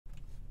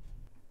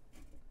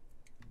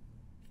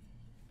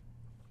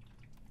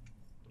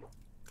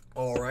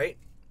Alright.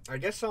 I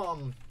guess,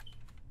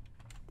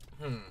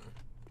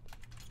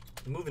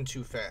 moving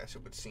too fast,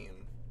 it would seem.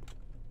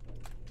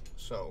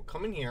 So,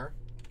 come in here.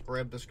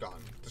 Grab this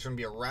gun. There's gonna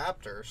be a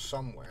raptor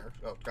somewhere.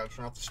 Oh, gotta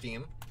turn off the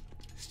steam.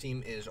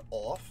 Steam is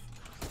off.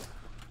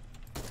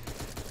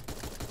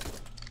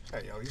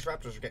 Hey, yo, these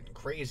raptors are getting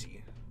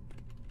crazy.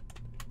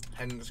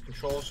 Heading this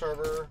control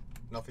server.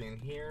 Nothing in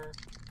here.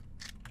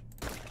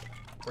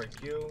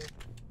 Break you.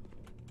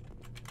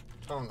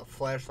 Turn on the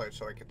flashlight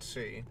so I can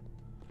see.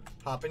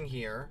 Hop in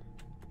here.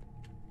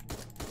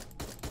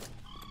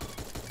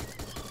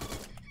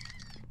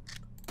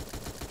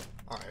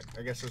 Alright,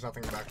 I guess there's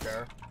nothing back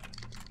there.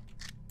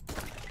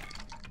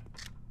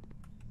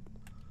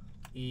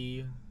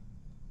 E.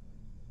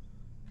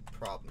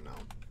 Problem, no.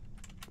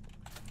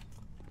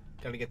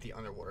 Gotta get the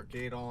underwater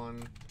gate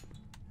on.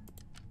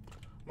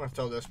 I'm gonna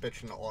throw this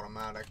bitch into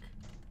automatic.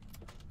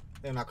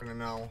 They're not gonna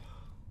know.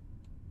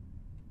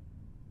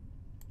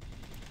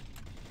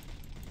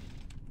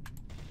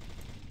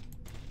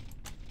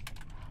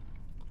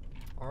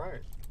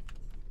 Alright.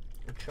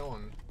 We're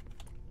chilling.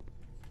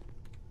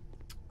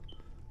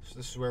 So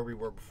this is where we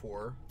were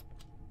before.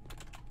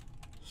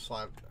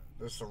 Slide.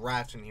 There's the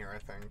rats in here, I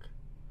think.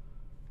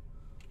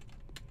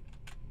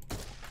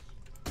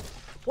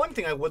 One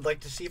thing I would like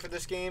to see for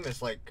this game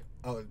is like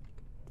a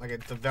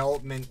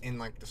development in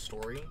like the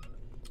story.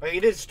 Like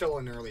it is still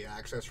in early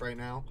access right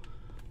now,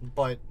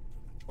 but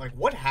like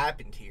what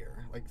happened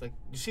here? Like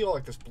you see all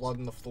like this blood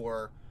on the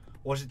floor.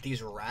 Was it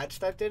these rats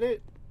that did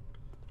it?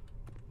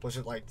 Was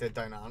it like the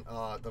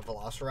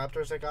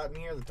velociraptors that got in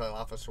here? The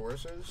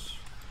Dilophosauruses?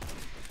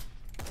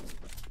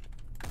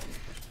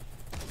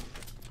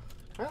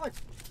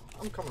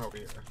 I'm coming over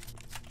here.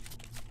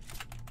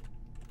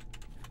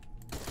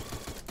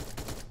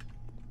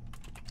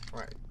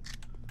 Right.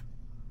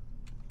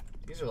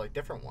 These are like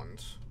different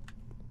ones.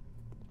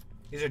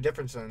 These are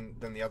different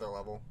than the other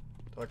level.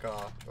 They're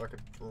like a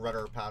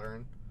redder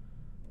pattern.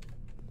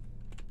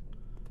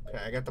 Okay,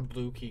 I got the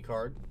blue key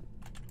card.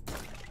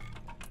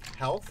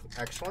 Health,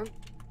 excellent.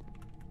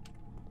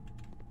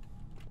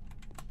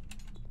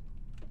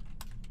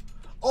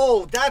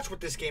 Oh, that's what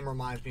this game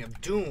reminds me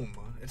of. Doom.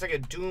 It's like a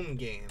Doom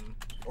game.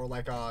 Or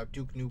like a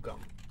Duke Nukem.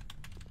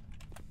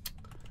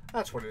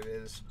 That's what it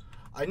is.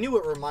 I knew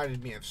it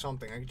reminded me of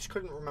something. I just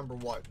couldn't remember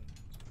what.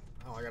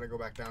 Oh, I gotta go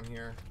back down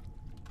here.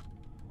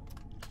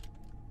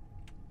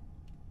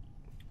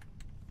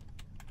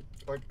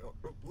 Like,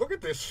 look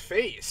at this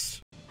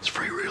face. It's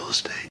free real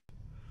estate.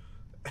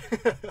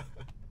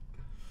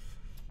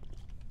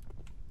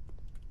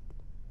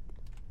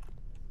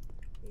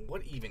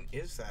 What even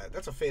is that?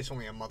 That's a face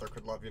only a mother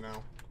could love, you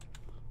know.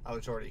 I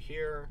was already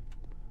here.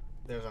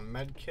 There's a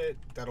med kit.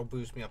 That'll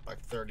boost me up by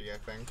 30, I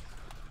think.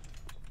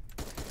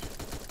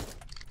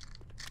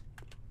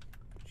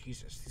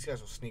 Jesus, these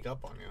guys will sneak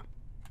up on you.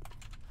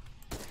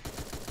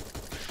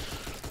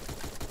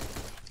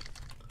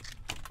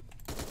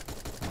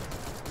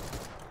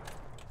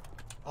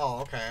 Oh,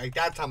 okay.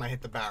 That time I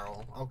hit the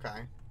barrel.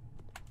 Okay.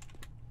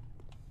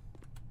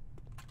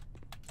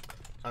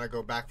 Gotta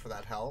go back for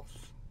that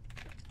health.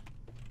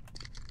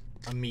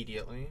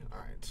 Immediately.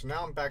 Alright, so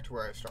now I'm back to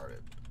where I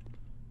started.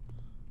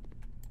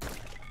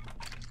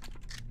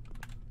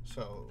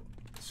 So,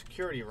 the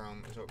security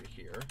room is over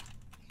here.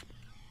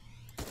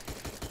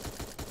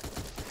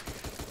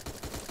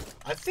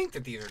 I think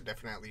that these are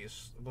different at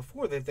least.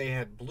 Before that they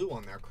had blue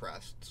on their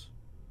crests.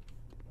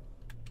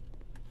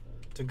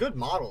 It's a good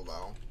model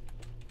though.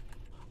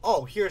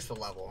 Oh, here's the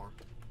level.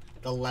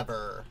 The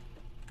lever.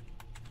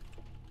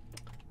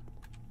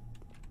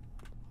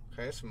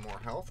 Okay, some more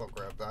health. I'll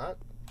grab that.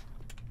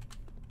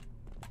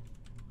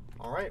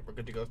 Alright, we're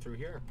good to go through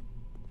here.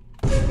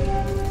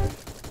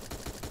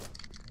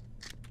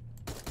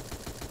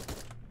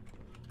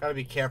 Gotta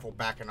be careful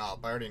backing up.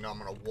 I already know I'm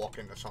gonna walk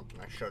into something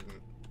I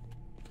shouldn't.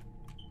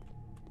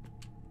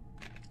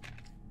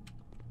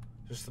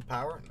 Is this the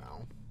power?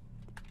 No.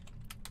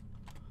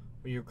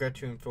 We regret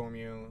to inform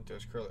you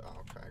there's currently...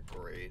 Oh, okay,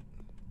 great.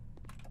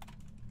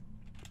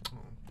 Oh.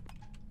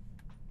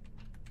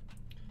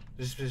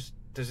 Does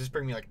this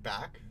bring me, like,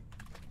 back?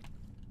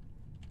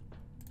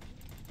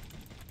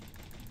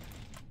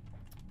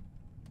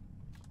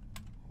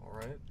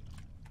 Alright.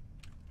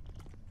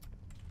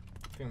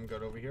 I think I'm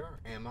good over here.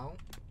 Ammo.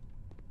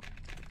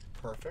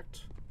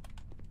 Perfect.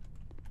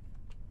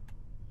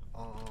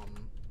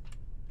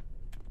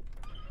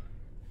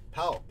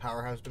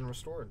 Power has been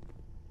restored.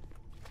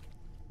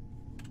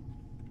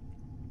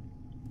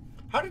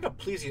 How did it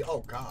please you?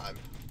 Oh, God.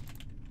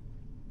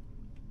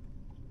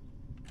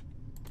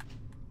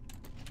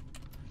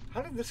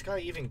 How did this guy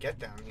even get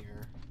down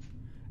here?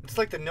 It's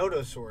like the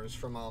Dinosaurs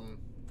from,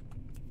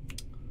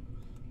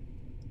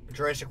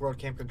 Jurassic World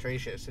Camp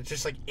Cretaceous. It's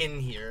just, like, in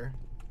here.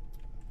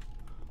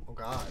 Oh,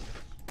 God.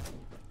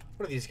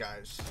 What are these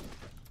guys?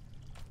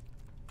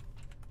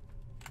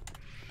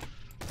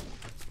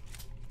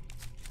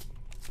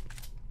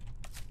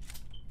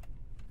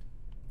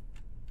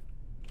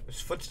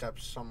 There's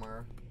footsteps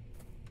somewhere.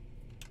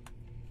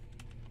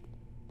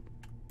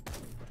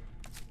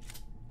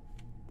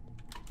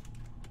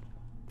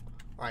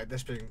 Alright,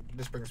 this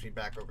brings me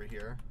back over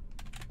here.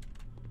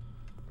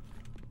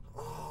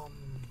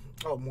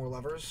 Oh, more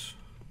levers.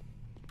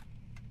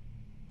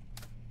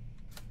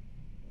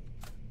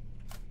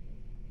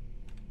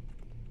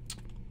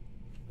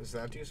 Does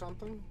that do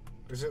something?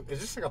 Is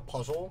this like a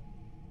puzzle?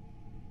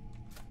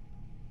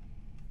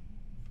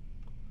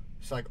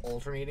 It's like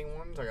alternating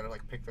ones. I gotta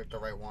like pick like the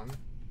right one.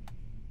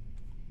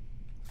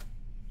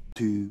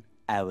 2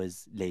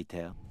 hours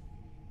later.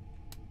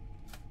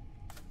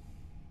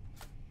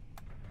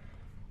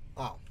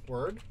 Oh,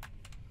 word?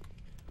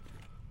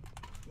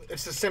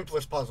 It's the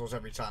simplest puzzles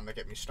every time that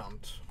get me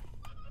stumped.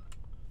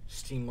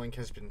 Steam link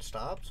has been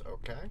stopped.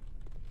 Okay.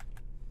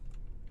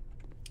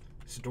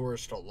 This door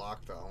is still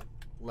locked though.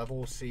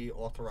 Level C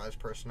authorized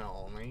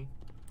personnel only.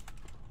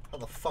 How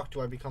the fuck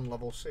do I become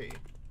level C?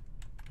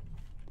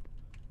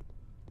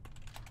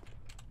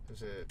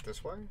 Is it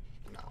this way?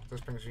 No,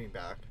 this brings me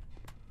back.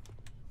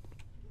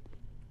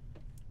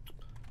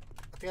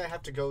 I think I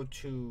have to go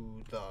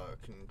to the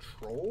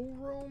control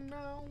room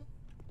now?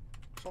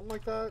 Something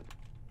like that?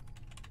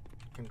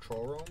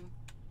 Control room?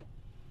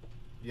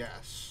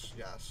 Yes,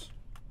 yes.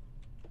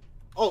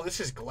 Oh, this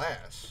is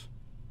glass.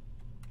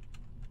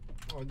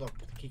 Oh, look,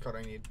 the key card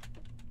I need.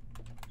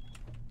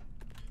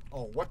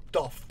 Oh, what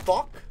the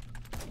fuck?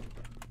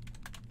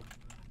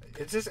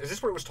 Is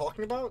this what it was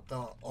talking about?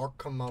 The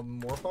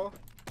Archimomorpha?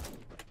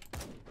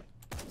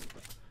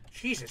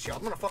 Jesus, yo,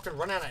 I'm gonna fucking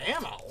run out of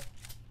ammo.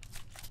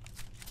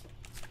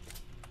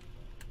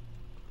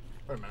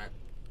 Wait a minute.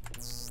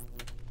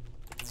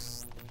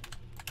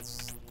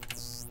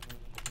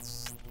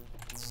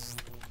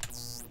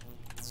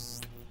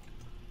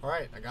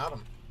 Alright, I got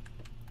him.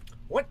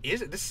 What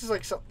is it? This is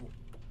like some...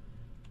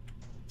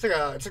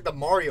 It's like the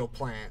Mario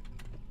plant.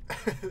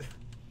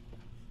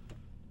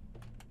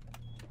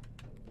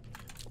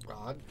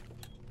 God.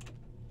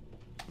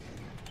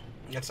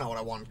 That's not what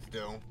I wanted to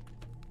do.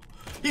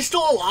 He's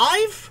still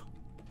alive?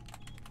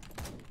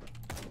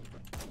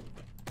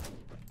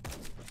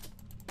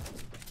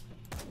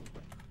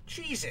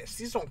 Jesus,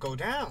 these don't go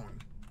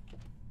down.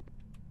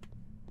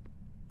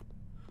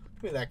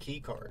 Give me that key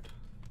card.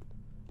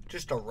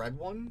 Just a red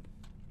one?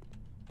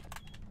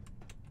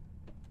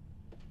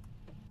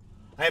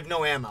 I have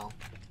no ammo.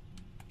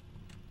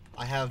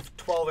 I have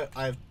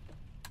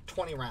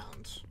 20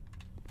 rounds.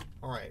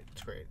 Alright,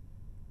 it's great.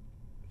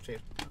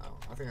 Safe. Oh,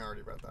 I think I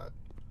already read that.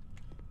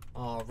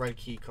 Red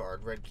key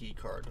card, red key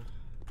card.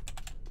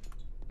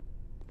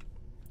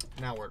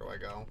 Now where do I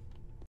go?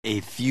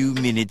 A few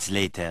minutes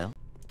later.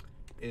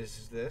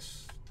 Is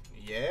this?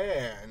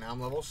 Yeah, now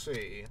I'm level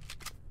C.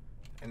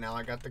 And now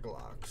I got the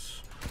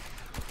Glocks.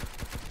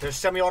 They're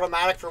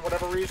semi-automatic for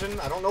whatever reason.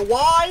 I don't know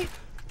why!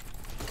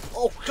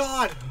 Oh,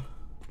 God!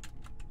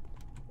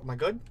 Am I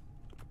good?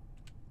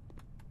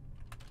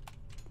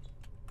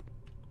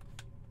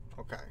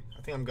 Okay,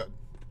 I think I'm good.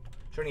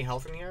 Is there any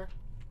health in here?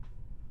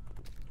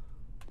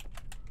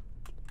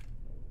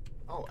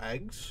 Oh,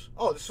 eggs?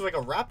 Oh, this is like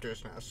a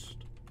raptor's nest.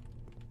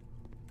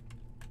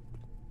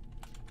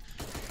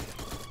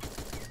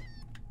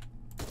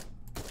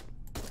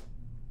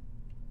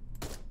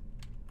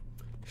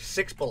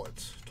 Six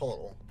bullets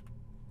total.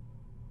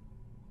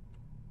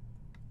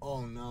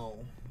 Oh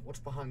no. What's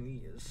behind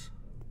these?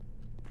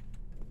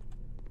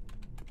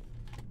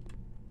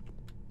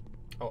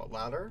 Oh, a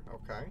ladder?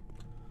 Okay.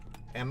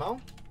 Ammo?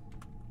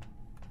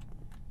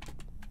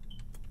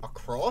 A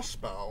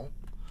crossbow?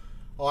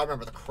 Oh, I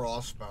remember the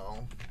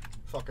crossbow.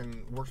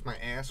 Fucking worked my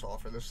ass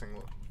off for this thing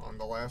on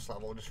the last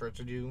level just for it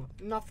to do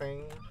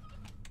nothing.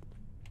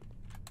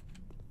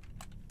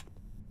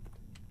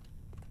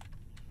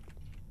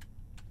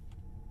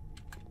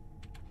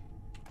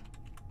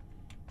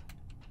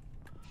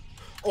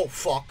 Oh,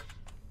 fuck.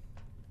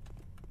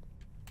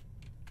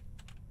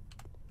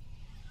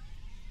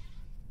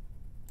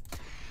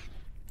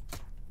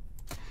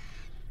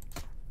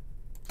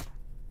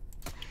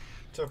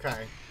 It's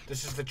okay.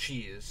 This is the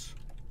cheese.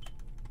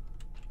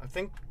 I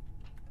think...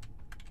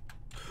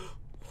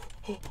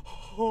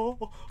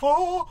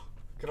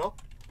 Get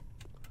up.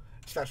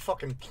 It's that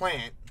fucking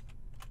plant.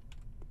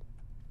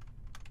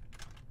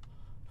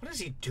 What is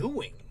he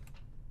doing?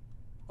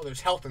 Oh,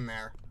 there's health in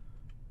there.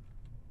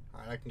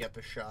 Alright, I can get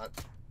this shot.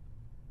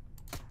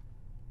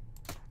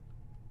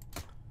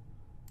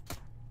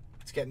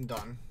 It's getting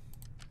done.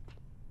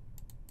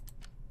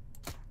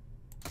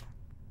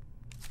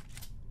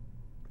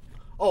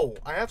 Oh,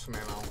 I have some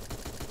ammo.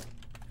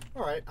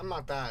 Alright, I'm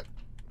not that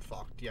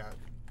fucked yet.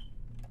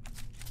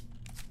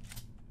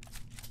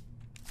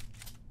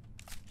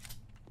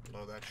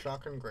 Load that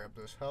shotgun, grab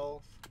this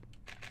health.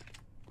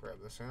 Grab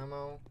this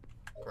ammo.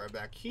 Grab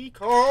that key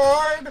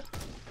card!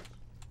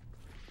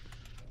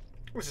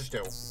 What does this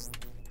do?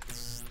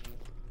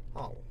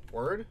 Oh,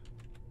 word?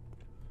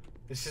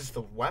 This is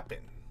the weapon.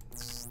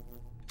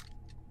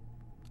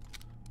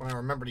 When I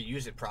remember to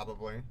use it,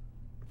 probably.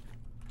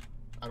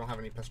 I don't have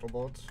any pistol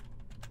bullets.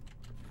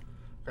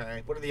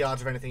 Okay, what are the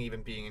odds of anything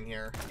even being in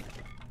here?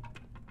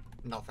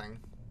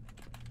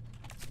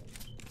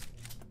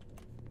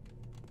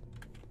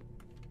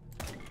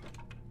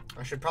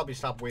 I should probably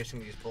stop wasting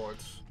these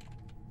bullets.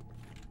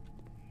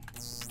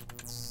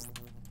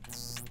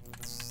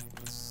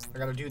 I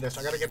gotta do this.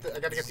 I gotta get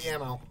the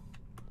ammo.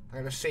 I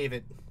gotta save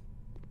it.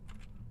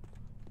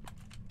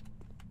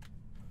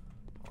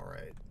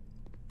 Alright.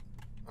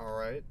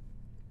 Alright.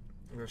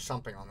 There's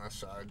something on this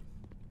side.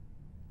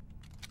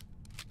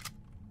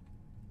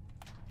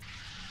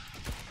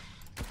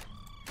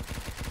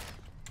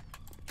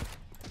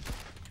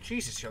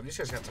 Jesus, yo, these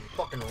guys got some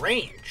fucking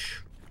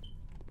range.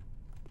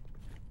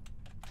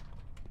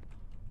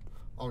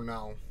 Oh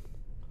no.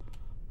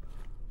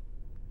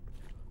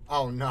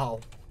 Oh no.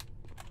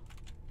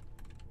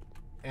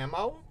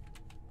 Ammo?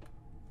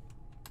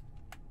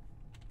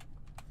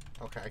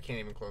 Okay, I can't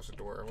even close the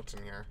door. What's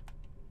in here?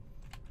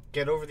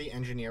 Get over the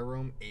engineer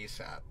room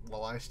ASAP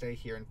while I stay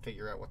here and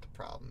figure out what the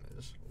problem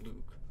is.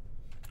 Luke.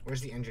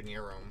 Where's the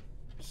engineer room?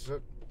 Is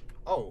it...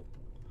 Oh.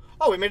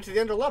 Oh, we made it to the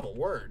end of the level.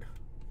 Word.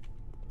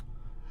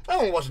 That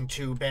one wasn't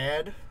too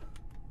bad.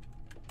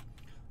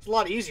 It's a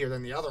lot easier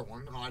than the other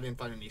one. Oh, I didn't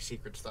find any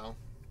secrets, though.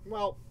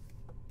 Well,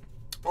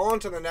 on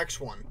to the next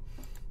one.